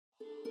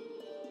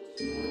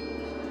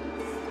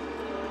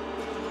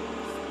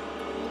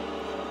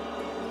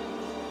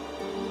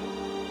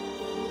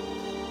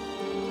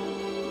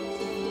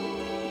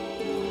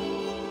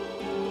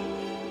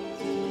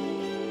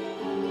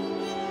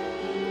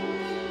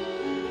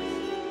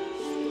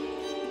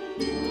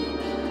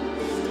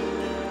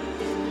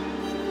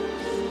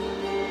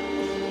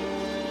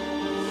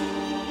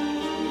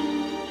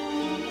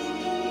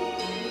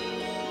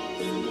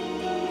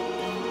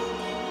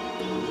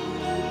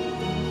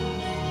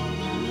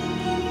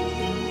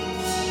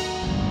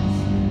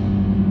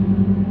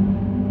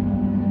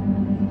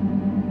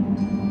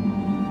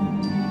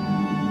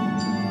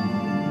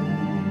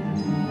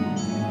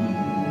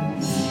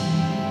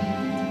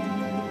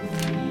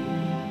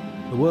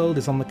The world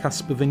is on the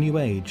cusp of a new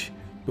age,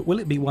 but will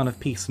it be one of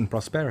peace and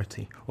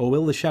prosperity, or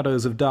will the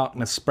shadows of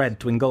darkness spread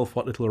to engulf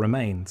what little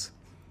remains?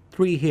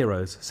 Three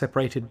heroes,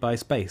 separated by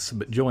space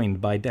but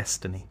joined by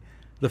destiny.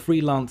 The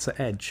freelancer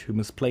Edge, who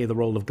must play the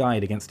role of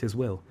guide against his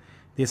will.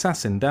 The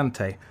assassin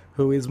Dante,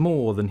 who is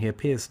more than he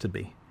appears to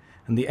be.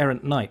 And the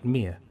errant knight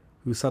Mia,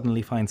 who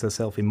suddenly finds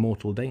herself in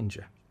mortal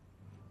danger.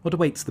 What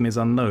awaits them is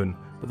unknown,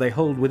 but they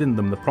hold within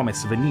them the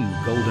promise of a new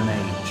golden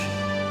age.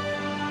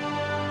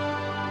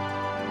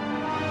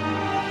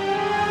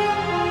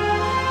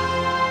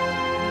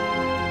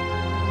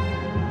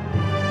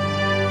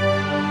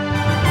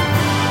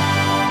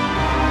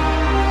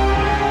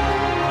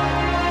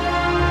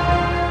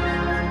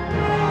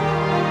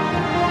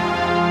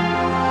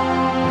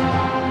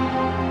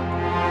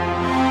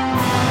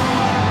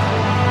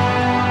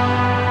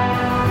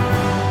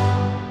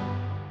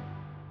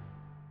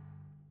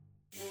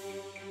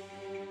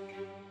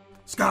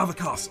 Scour the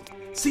castle.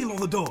 Seal all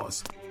the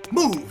doors.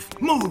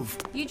 Move! Move!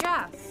 You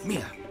Jas?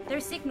 Mia. There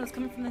are signals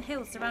coming from the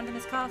hills surrounding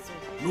this castle.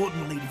 Lord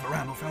and Lady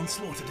Varan were found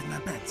slaughtered in their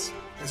beds.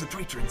 There's a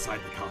traitor inside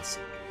the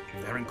castle.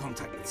 If they're in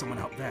contact with someone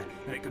out there,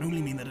 then it can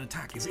only mean that an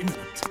attack is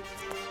imminent.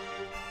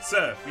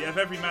 Sir, we have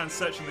every man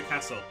searching the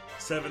castle.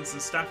 Servants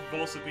and staff have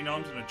also been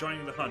armed and are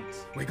joining the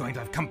hunt. We're going to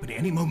have company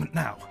any moment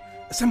now.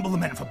 Assemble the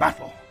men for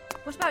battle.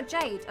 What about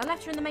Jade? I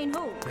left her in the main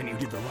hall. Then you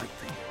did the right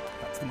thing.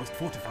 That's the most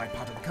fortified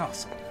part of the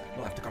castle.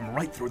 We'll have to come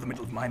right through the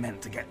middle of my men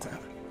to get to her.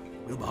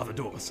 We'll bar the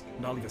doors,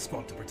 and I'll leave a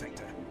squad to protect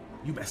her.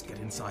 You best get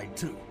inside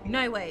too.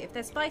 No way. If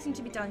there's fighting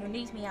to be done, you'll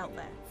need me out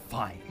there.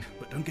 Fine,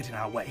 but don't get in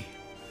our way.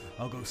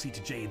 I'll go see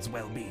to Jade's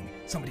well-being.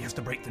 Somebody has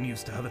to break the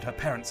news to her that her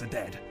parents are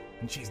dead,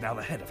 and she's now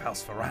the head of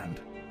House Farrand.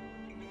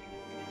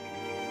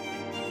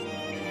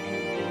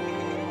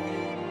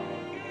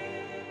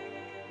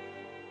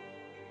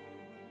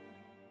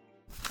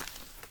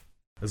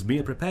 As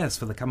Mia prepares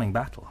for the coming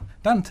battle,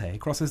 Dante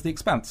crosses the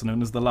expanse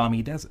known as the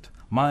Lami Desert,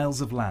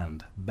 miles of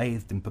land,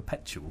 bathed in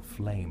perpetual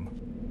flame.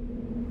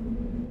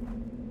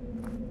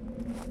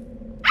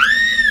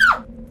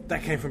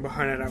 That came from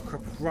behind that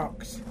outcrop of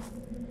rocks.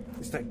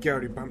 It's that girl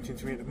who bumped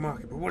into me at the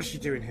market, but what is she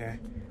doing here?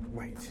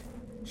 Wait,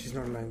 she's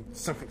not alone.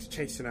 Something's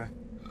chasing her.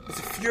 It's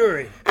a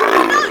fury!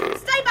 No!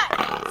 Stay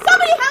back!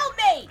 Somebody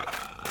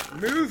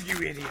help me! Move,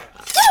 you idiot!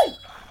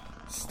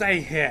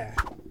 Stay here.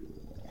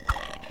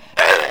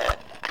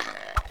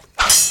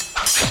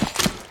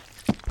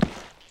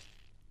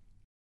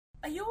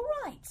 Are you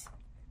alright?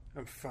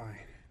 I'm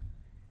fine.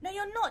 No,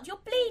 you're not. You're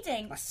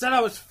bleeding. I said I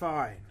was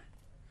fine.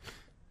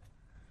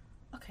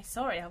 Okay,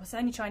 sorry. I was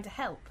only trying to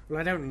help. Well,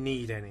 I don't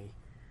need any.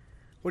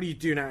 What are you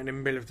doing out in the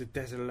middle of the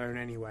desert alone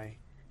anyway?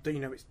 Don't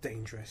you know it's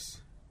dangerous?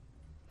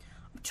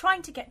 I'm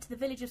trying to get to the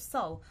village of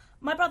Sol.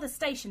 My brother's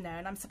stationed there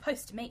and I'm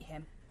supposed to meet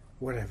him.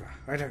 Whatever.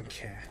 I don't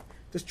care.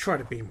 Just try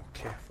to be more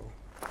careful.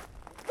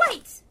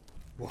 Wait!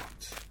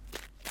 What?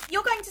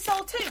 You're going to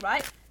Sol too,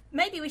 right?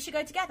 Maybe we should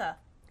go together.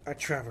 I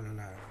travel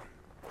alone.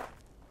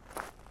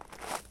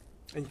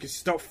 And you can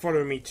stop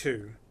following me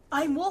too.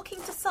 I'm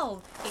walking to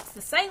Sol. It's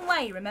the same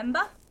way,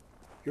 remember?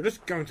 You're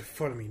just going to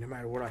follow me no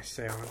matter what I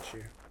say, aren't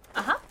you?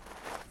 Uh-huh.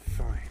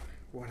 Fine.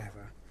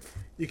 Whatever.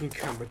 You can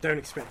come, but don't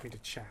expect me to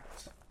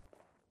chat.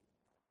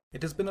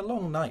 It has been a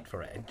long night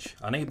for Edge,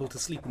 unable to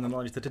sleep in the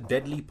knowledge that a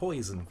deadly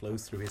poison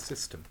flows through his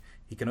system.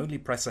 He can only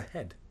press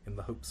ahead in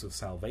the hopes of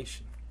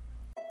salvation.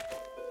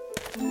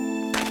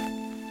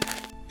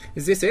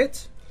 Is this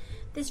it?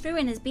 This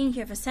ruin has been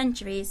here for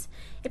centuries.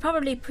 It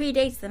probably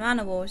predates the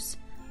Manor Wars.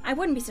 I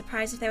wouldn't be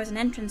surprised if there was an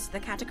entrance to the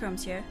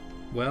catacombs here.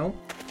 Well?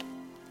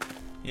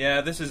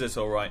 Yeah, this is it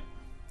alright.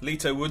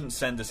 Leto wouldn't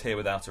send us here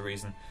without a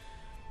reason.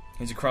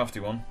 He's a crafty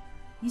one.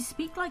 You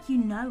speak like you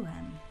know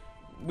him.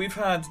 We've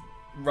had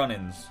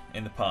run-ins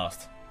in the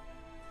past.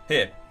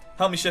 Here,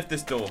 help me shift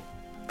this door.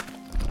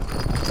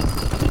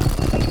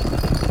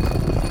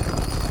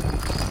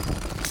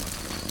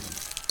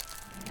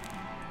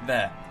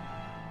 There.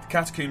 The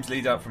catacombs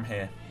lead out from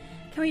here.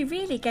 Can we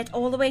really get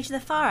all the way to the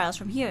Far Isles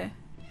from here?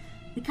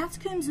 The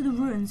catacombs are the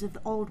ruins of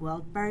the old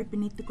world buried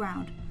beneath the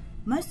ground.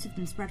 Most of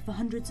them spread for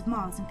hundreds of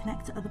miles and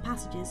connect to other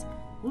passages.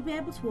 We'll be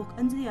able to walk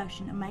under the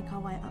ocean and make our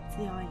way up to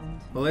the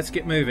island. Well, let's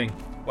get moving.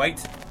 Wait.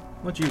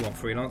 What do you want,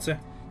 freelancer?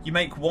 You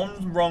make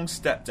one wrong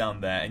step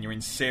down there and you're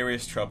in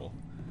serious trouble.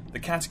 The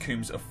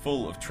catacombs are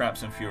full of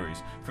traps and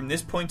furies. From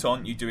this point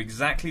on, you do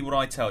exactly what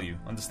I tell you.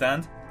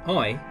 Understand?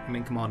 I am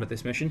in command of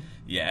this mission.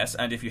 Yes,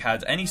 and if you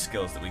had any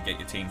skills that would get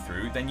your team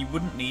through, then you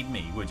wouldn't need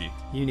me, would you?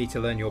 You need to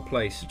learn your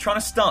place. You're trying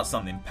to start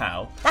something,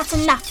 pal. That's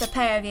enough, the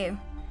pair of you.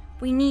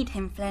 We need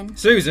him, Flynn.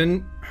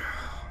 Susan!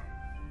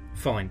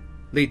 Fine,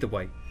 lead the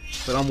way.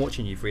 But I'm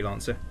watching you,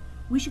 Freelancer.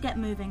 We should get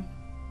moving.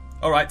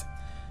 Alright,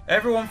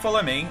 everyone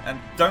follow me and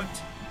don't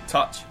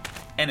touch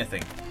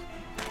anything.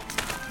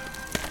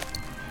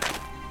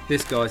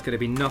 This guy's going to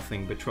be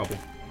nothing but trouble.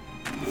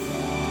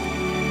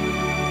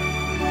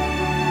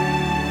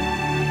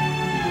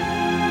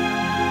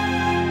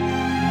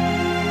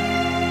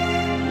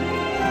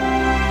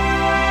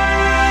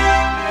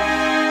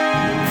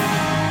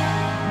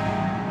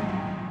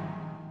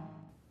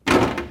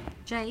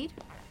 Jade?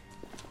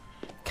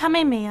 Come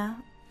in, Mia.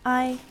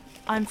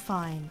 I'm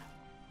fine.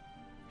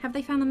 Have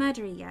they found the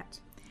murderer yet?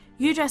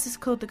 Udress has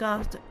called the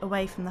guard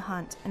away from the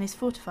hunt and is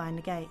fortifying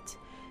the gate.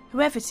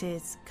 Whoever it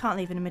is can't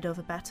leave in the middle of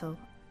a battle,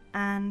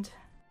 and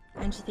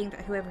And you think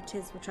that whoever it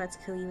is will try to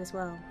kill you as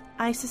well?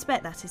 I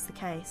suspect that is the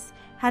case.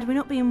 Had we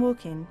not been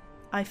walking,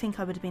 I think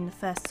I would have been the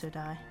first to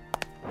die.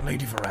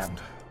 Lady Varand,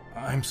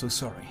 I'm so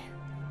sorry.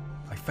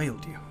 I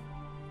failed you.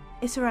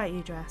 It's alright,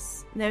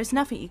 Udress. There is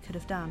nothing you could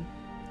have done.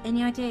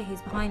 Any idea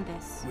who's behind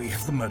this? We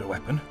have the murder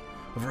weapon.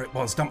 Whoever it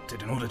was dumped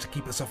it in order to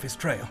keep us off his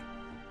trail.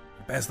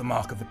 It bears the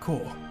mark of the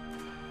Corps.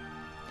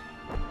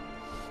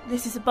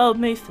 This is a bold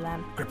move for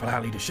them. Cripple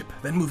our leadership,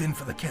 then move in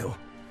for the kill.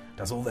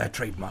 Does all their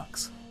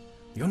trademarks.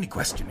 The only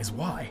question is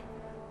why.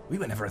 We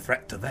were never a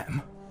threat to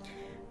them.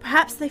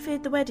 Perhaps they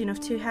feared the wedding of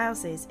two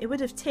houses. It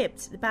would have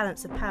tipped the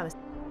balance of power.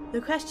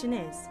 The question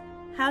is,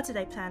 how do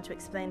they plan to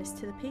explain this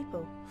to the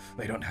people?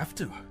 They don't have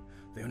to.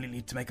 They only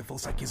need to make a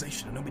false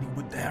accusation and nobody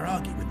would dare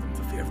argue with them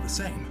for fear of the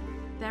same.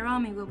 Their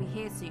army will be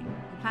here soon.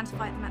 You plan to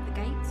fight them at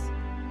the gates?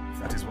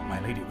 If that is what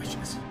my lady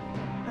wishes.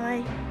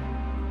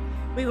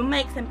 We will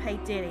make them pay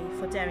dearly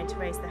for daring to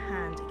raise their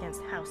hand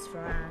against House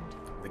Varand.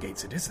 The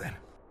gates it is then.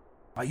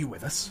 Are you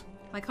with us?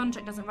 My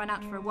contract doesn't run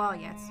out for a while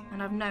yet,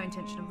 and I've no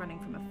intention of running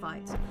from a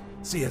fight.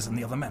 Seers and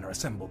the other men are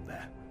assembled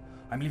there.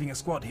 I'm leaving a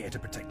squad here to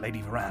protect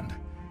Lady Varand.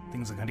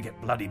 Things are going to get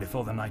bloody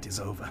before the night is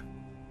over.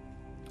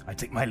 I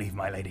take my leave,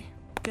 my lady.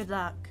 Good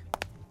luck.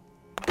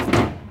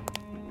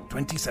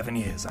 27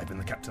 years I've been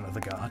the captain of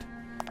the guard.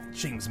 It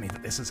shames me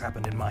that this has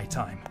happened in my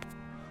time.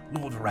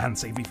 Lord Varand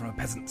saved me from a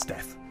peasant's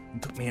death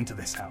and took me into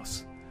this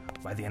house.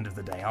 By the end of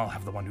the day, I'll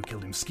have the one who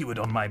killed him skewered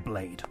on my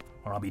blade,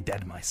 or I'll be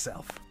dead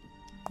myself.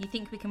 You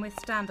think we can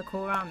withstand the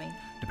core army?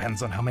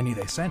 Depends on how many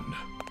they send.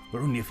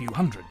 We're only a few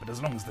hundred, but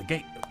as long as the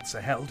gates are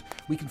held,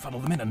 we can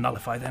funnel them in and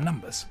nullify their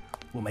numbers.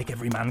 We'll make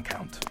every man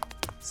count.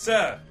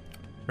 Sir!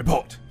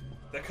 Report!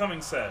 They're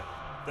coming, sir.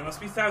 There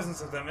must be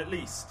thousands of them at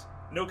least.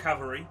 No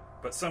cavalry,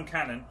 but some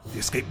cannon. The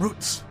escape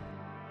routes!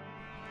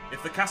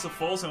 If the castle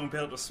falls, then we'll be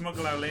able to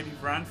smuggle our Lady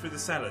Varand through the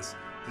cellars.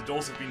 The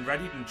doors have been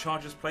readied and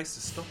charges placed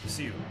to stop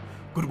pursuit.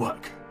 Good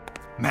work.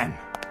 Men,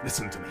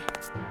 listen to me.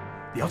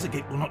 The outer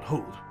gate will not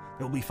hold.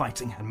 There will be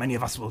fighting, and many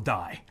of us will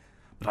die.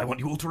 But I want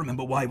you all to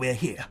remember why we're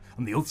here,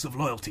 and the oaths of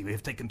loyalty we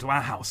have taken to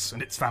our house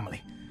and its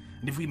family.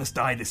 And if we must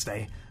die this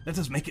day, let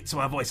us make it so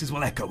our voices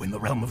will echo in the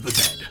realm of the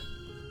dead.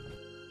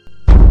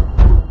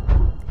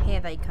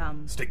 Here they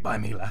come. Stick by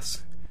me,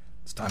 lass.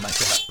 It's time I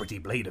saw that pretty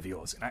blade of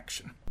yours in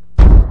action.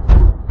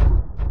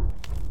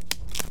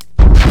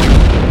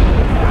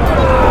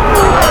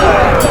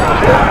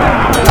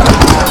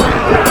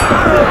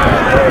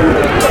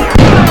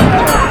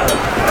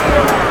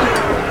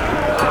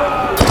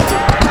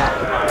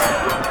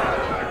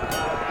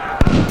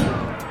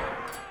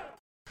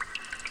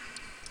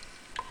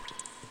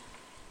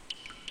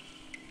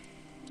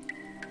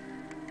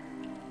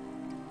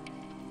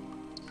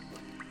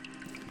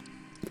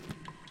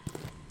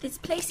 This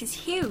place is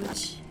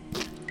huge.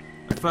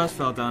 I first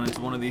fell down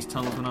into one of these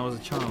tunnels when I was a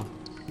child.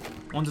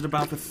 Wandered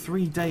about for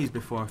 3 days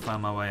before I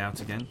found my way out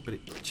again, but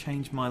it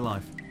changed my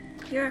life.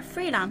 You're a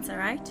freelancer,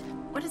 right?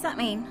 What does that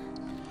mean?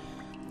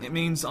 It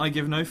means I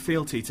give no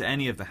fealty to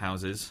any of the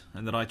houses,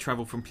 and that I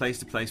travel from place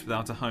to place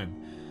without a home,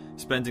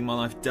 spending my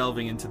life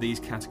delving into these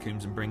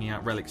catacombs and bringing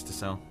out relics to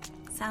sell.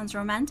 Sounds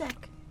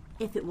romantic.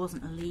 If it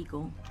wasn't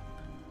illegal.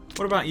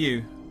 What about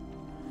you?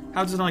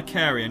 How does an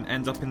Icarian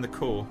end up in the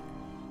Corps?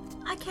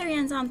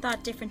 Icarians aren't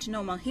that different to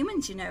normal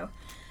humans, you know.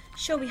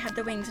 Sure, we have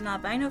the wings and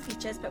albino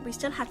features, but we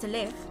still have to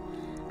live.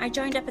 I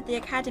joined up at the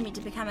academy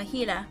to become a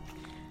healer.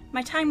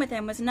 My time with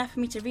them was enough for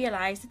me to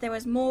realise that there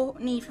was more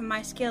need for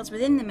my skills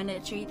within the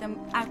military than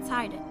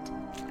outside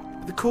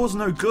it. The Corps'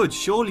 no good,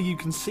 surely you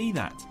can see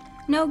that.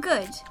 No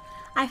good.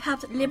 I've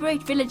helped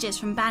liberate villages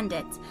from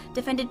bandits,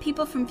 defended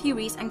people from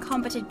furies, and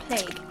combated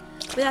plague.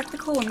 Without the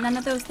Corps, none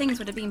of those things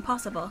would have been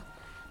possible.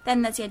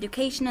 Then there's the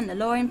education and the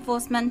law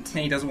enforcement.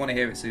 He doesn't want to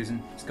hear it,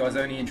 Susan. This guy's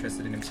only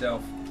interested in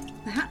himself.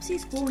 Perhaps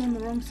he's fallen on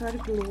the wrong side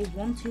of the law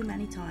one too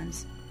many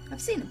times.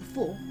 I've seen it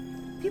before.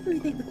 People who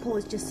think the Corps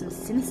is just some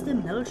sinister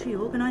military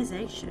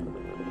organisation.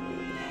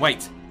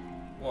 Wait.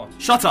 What?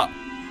 Shut up!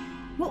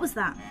 What was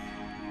that?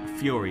 A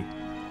fury.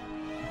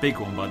 A big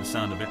one by the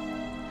sound of it.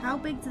 How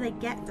big do they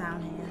get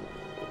down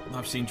here?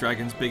 I've seen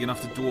dragons big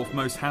enough to dwarf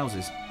most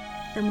houses.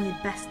 Then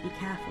we'd best be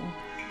careful.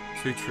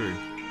 Too true.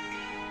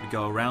 We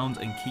go around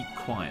and keep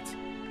quiet.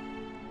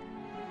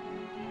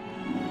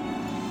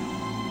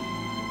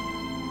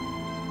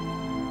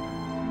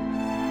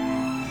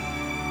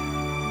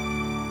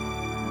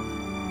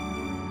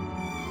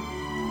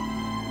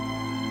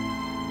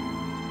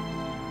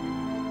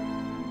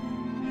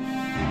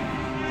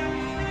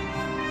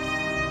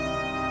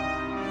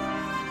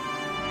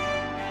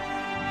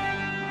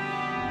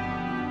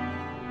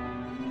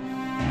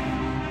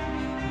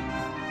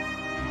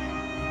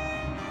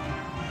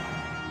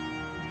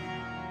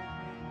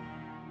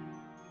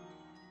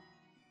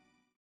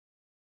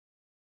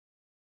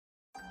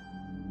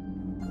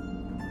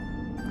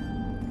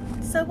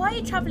 So why are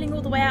you travelling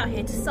all the way out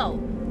here to Seoul?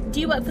 Do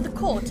you work for the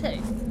Corps too?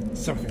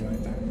 Something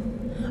like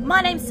that.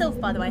 My name's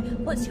Sylph, by the way.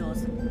 What's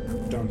yours?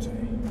 Dante.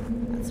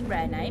 That's a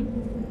rare name.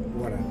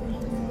 Whatever.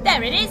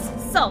 There it is,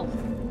 Seoul.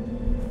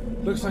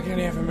 Looks like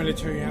any other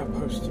military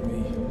outpost to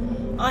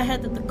me. I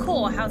heard that the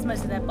Corps house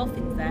most of their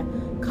boffins there.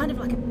 Kind of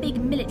like a big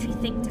military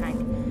think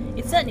tank.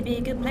 It'd certainly be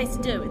a good place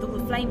to do it with all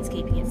the flames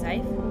keeping it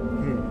safe.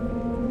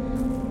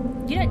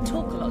 You don't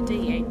talk a lot, do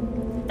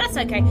you? That's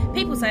okay.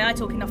 People say I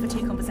talk enough for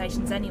 2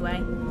 conversations anyway.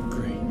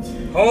 Great.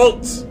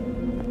 Halt!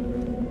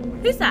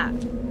 Who's that?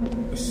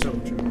 A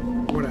soldier.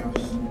 What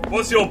else?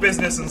 What's your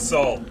business in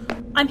Seoul?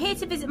 I'm here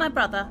to visit my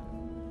brother.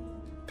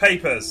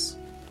 Papers.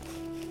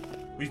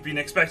 We've been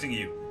expecting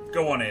you.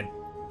 Go on in.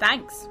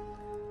 Thanks.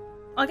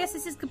 I guess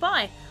this is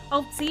goodbye.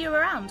 I'll see you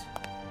around.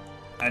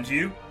 And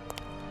you?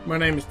 My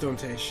name is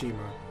Dante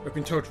Ashima. I've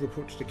been told to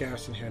report to the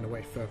garrison here and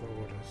await further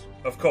orders.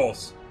 Of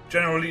course.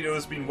 General Leto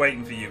has been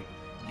waiting for you.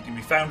 You can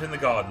be found in the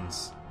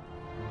gardens.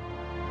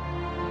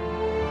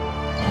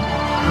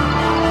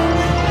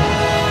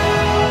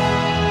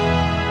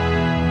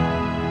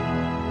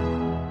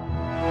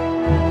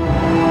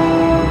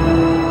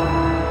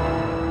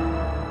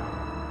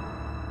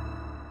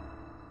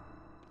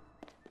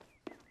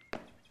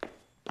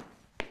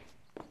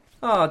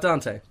 Ah,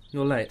 Dante,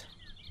 you're late.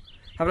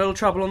 Have a little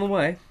trouble on the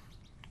way?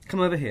 Come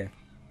over here.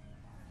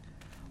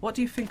 What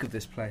do you think of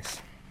this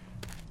place?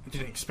 I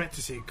didn't expect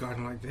to see a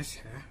garden like this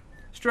here.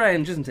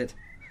 Strange, isn't it?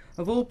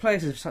 Of all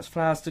places for such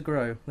flowers to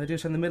grow, they do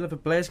so in the middle of a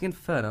blazing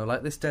inferno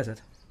like this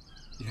desert.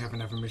 You have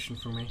another mission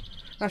for me?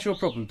 That's your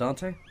problem,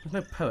 Dante. There's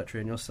no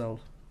poetry in your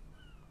soul.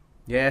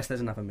 Yes,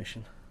 there's another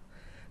mission.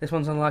 This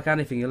one's unlike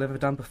anything you'll ever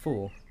done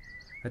before.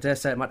 I dare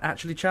say it might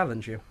actually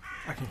challenge you.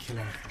 I can kill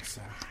anything,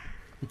 sir.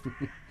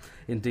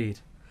 Indeed.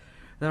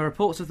 There are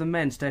reports of the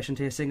men stationed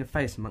here seeing a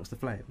face amongst the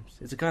flames.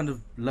 It's a kind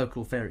of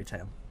local fairy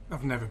tale.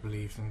 I've never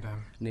believed in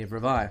them. Neither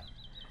have I.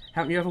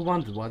 Haven't you ever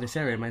wondered why this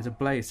area remains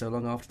ablaze so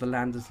long after the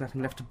land has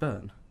nothing left to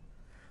burn?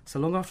 So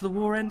long after the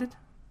war ended?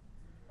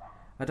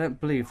 I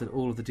don't believe that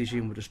all of the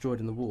Dijin were destroyed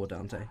in the war,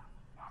 Dante.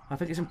 I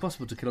think it's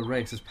impossible to kill a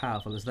race as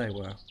powerful as they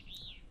were.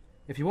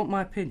 If you want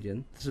my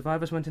opinion, the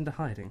survivors went into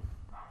hiding.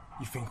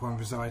 You think one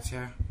resides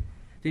here?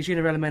 Dijin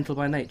are elemental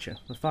by nature.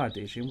 A fire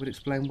Dijin would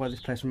explain why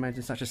this place remains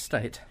in such a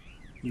state.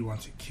 You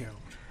want it killed?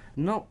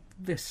 Not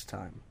this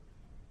time.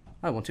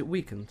 I want it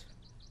weakened.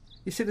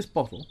 You see this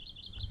bottle?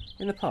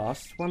 In the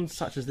past, one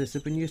such as this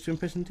had been used to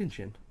imprison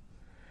Dijin.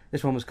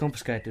 This one was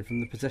confiscated from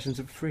the possessions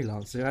of a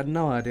freelancer who had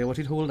no idea what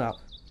he'd hauled up.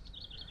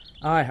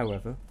 I,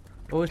 however,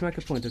 always make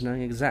a point of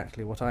knowing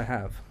exactly what I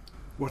have.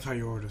 What are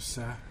your orders,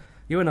 sir?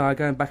 You and I are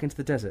going back into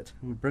the desert,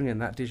 and we're bringing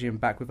that Dijin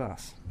back with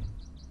us.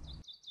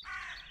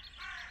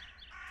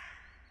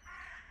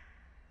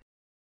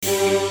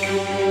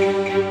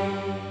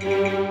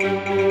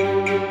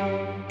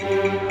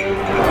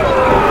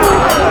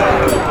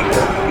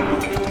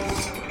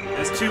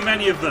 There's too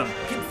many of them.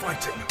 Keep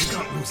fighting. We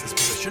can't lose this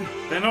position.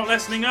 They're not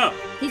lessening up.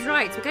 He's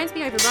right, we're going to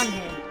be overrun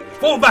here.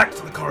 Fall back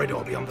to the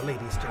corridor beyond the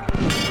ladies'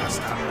 chamber. Just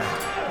down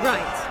there.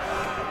 Right.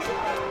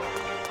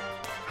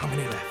 How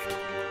many left?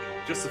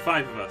 Just the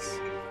 5 of us.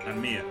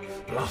 And Mia.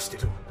 Blast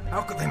it all.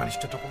 How could they manage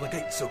to topple the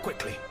gate so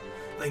quickly?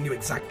 They knew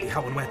exactly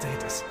how and where to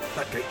hit us.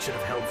 That gate should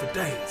have held for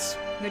days.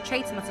 Your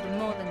traitor must have done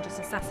more than just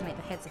assassinate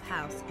the heads of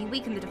house. He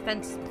weakened the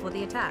defences before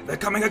the attack. They're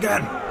coming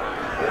again! Mia,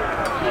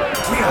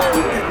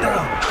 get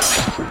down!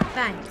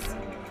 Thanks.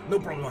 No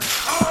problem.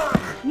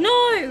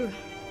 No!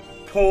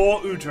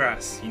 Poor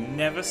Udras. He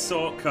never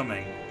saw it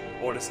coming.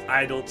 All this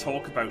idle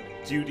talk about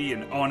duty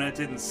and honour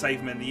didn't save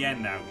him in the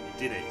end now,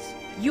 did it?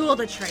 You're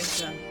the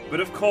traitor. But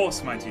of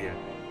course, my dear.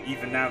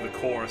 Even now the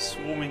Corps are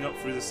swarming up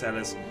through the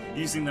cellars,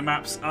 using the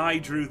maps I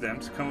drew them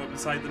to come up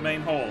inside the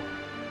main hall.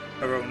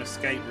 Her own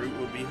escape route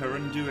will be her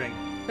undoing.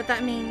 But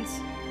that means...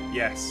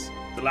 Yes,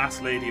 the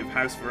last lady of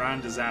House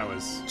Veranda's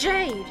ours.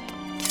 Jade!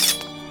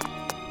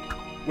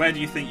 Where do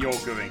you think you're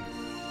going?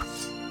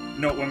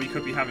 Not when we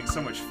could be having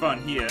so much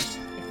fun here. If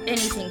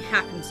anything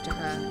happens to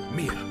her...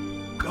 Mia,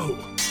 go.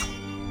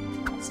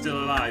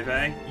 Still alive,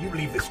 eh? You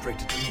leave this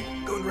traitor to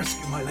me. Go and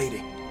rescue my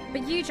lady.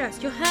 But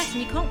Udras, you're hurt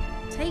and you can't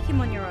take him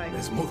on your own.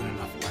 There's more than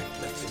enough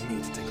life left in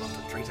me to take on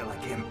a traitor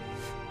like him.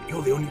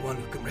 You're the only one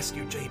who can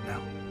rescue Jade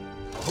now.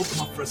 I'll hold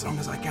them up for as long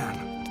as I can.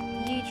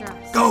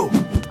 Udras. Go!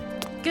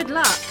 Good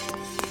luck.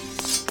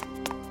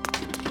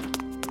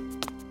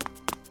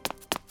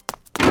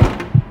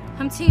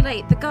 I'm too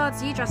late. The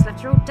guards you just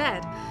left are all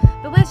dead.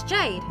 But where's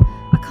Jade?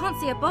 I can't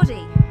see a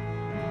body.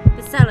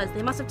 The cellars,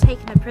 they must have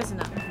taken her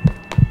prisoner.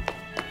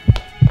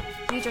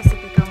 You just said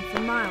they're gone for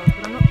miles,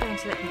 but I'm not going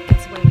to let them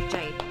get away with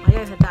Jade. I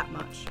owe her that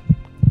much.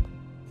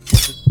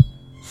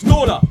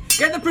 Stalder!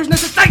 Get the prisoner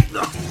to take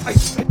them!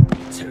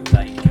 Too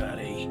late,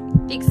 girlie.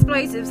 The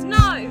explosives,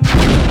 no!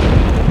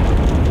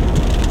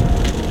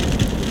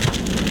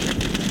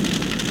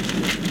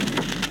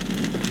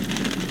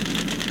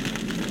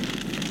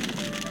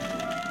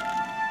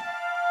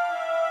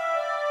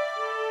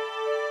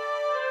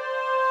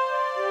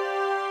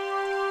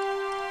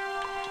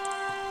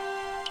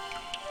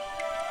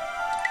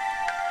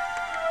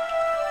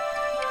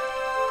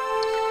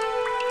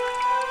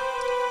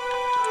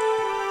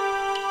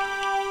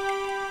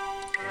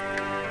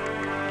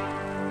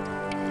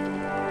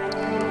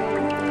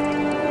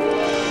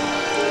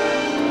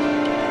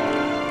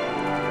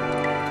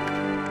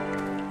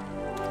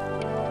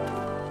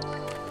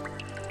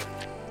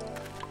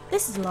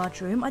 This is a large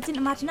room. I didn't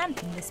imagine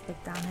anything this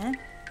big down here.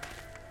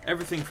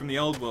 Everything from the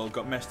old world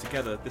got meshed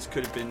together. This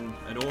could have been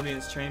an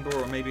audience chamber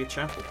or maybe a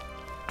chapel.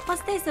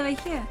 What's this over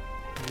here?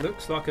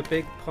 Looks like a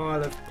big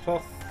pile of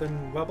cloth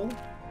and rubble.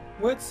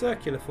 Word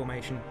circular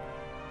formation.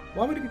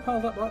 Why would it be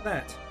piled up like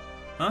that?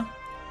 Huh?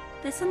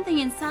 There's something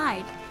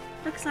inside.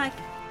 Looks like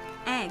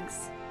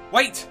eggs.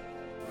 Wait!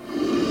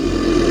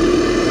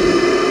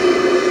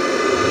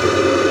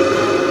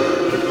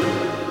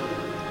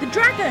 The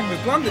dragon!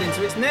 We've blundered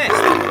into its nest.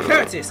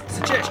 Curtis,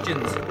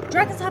 suggestions.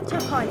 Dragons have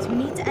tough hides. We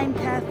need to aim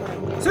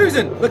carefully.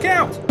 Susan, look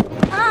out!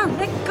 Ah,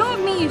 let go of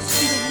me, you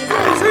stupid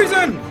lizard.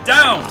 Susan!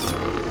 Down!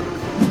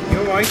 You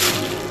alright?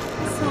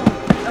 So,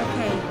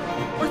 okay.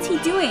 What's he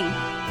doing?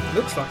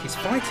 Looks like he's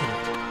fighting.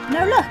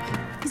 No, look!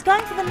 He's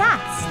going for the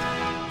nest.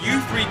 You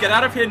three get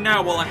out of here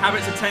now while I have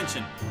its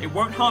attention. It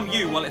won't harm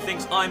you while it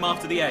thinks I'm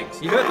after the eggs.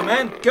 You heard the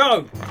man.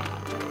 Go!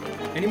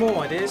 Any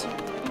more ideas?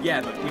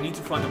 Yeah, but we need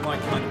to find the right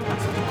kind of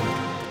passage.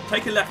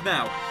 Take a left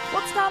now.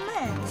 What's down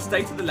there?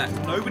 Stay to the left.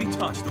 Nobody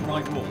touch the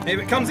right wall. Here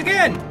it comes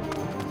again!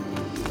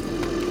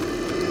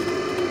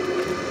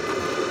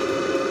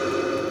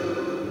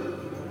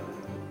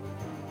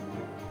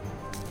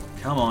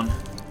 Come on.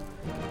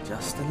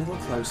 Just a little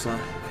closer.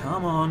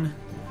 Come on.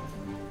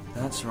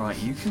 That's right,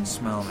 you can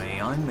smell me.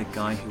 I'm the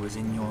guy who was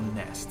in your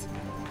nest.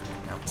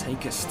 Now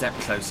take a step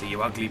closer,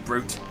 you ugly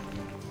brute.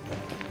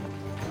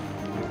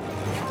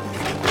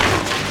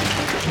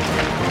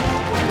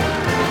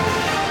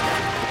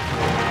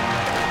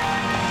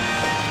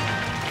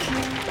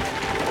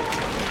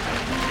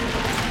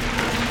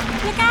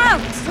 Look out!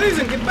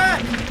 Susan, get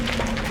back!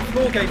 The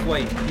floor gave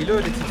way. He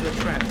lured it into a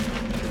trap.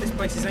 But this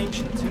place is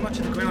ancient. Too much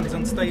of the ground is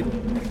unstable.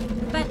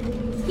 But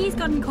he's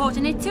gotten caught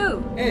in it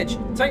too. Edge,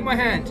 take my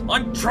hand.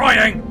 I'm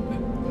trying!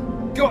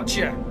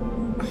 Gotcha!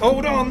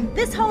 Hold on!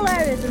 This whole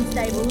area is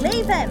unstable.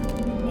 Leave him!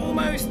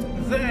 Almost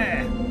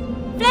there!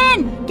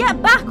 Flynn!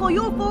 Get back or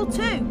you'll fall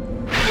too!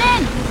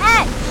 Flynn!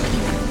 Edge!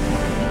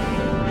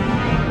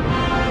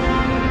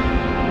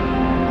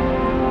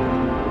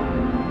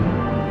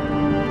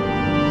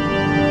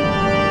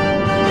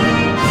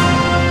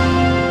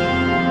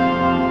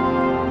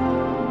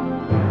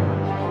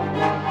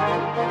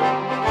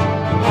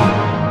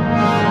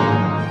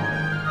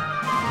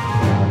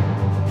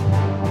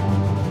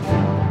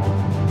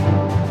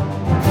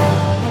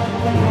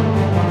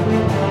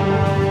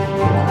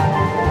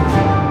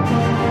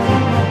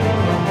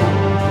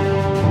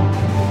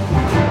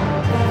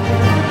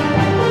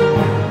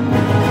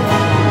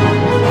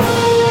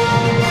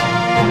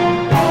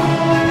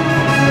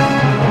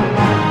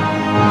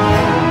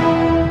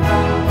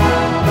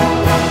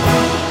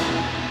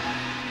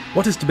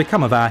 What is to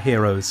become of our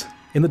heroes?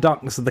 In the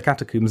darkness of the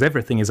catacombs,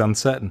 everything is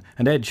uncertain,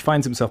 and Edge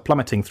finds himself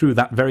plummeting through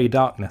that very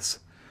darkness.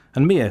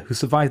 And Mia, who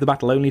survived the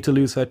battle only to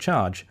lose her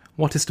charge,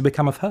 what is to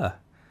become of her?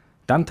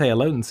 Dante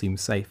alone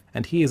seems safe,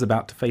 and he is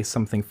about to face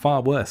something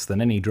far worse than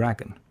any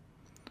dragon.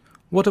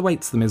 What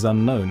awaits them is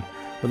unknown,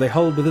 but they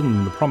hold within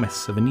them the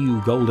promise of a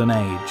new golden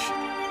age.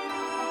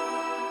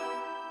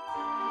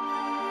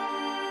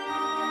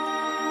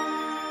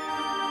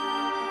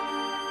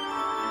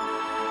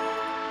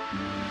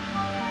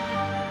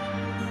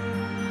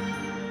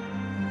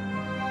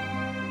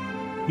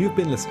 You've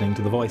been listening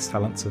to the voice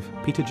talents of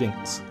Peter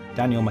Jinks,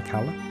 Daniel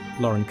McCalla,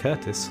 Lauren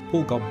Curtis,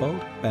 Paul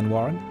Godbold, Ben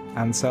Warren,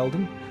 Anne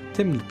Selden,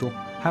 Tim Little,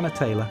 Hannah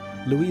Taylor,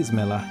 Louise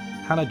Miller,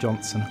 Hannah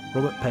Johnson,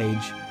 Robert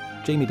Page,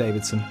 Jamie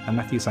Davidson and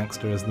Matthew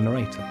Sangster as the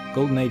narrator.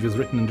 Golden Age was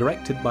written and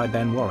directed by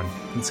Ben Warren,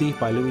 conceived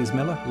by Louise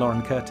Miller,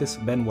 Lauren Curtis,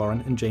 Ben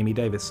Warren and Jamie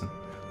Davidson.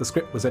 The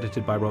script was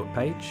edited by Robert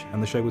Page,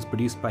 and the show was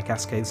produced by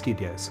Cascade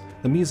Studios.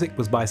 The music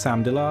was by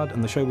Sam Dillard,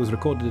 and the show was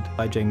recorded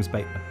by James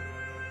Bateman.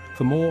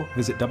 For more,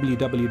 visit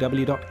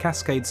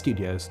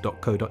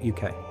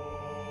www.cascadestudios.co.uk.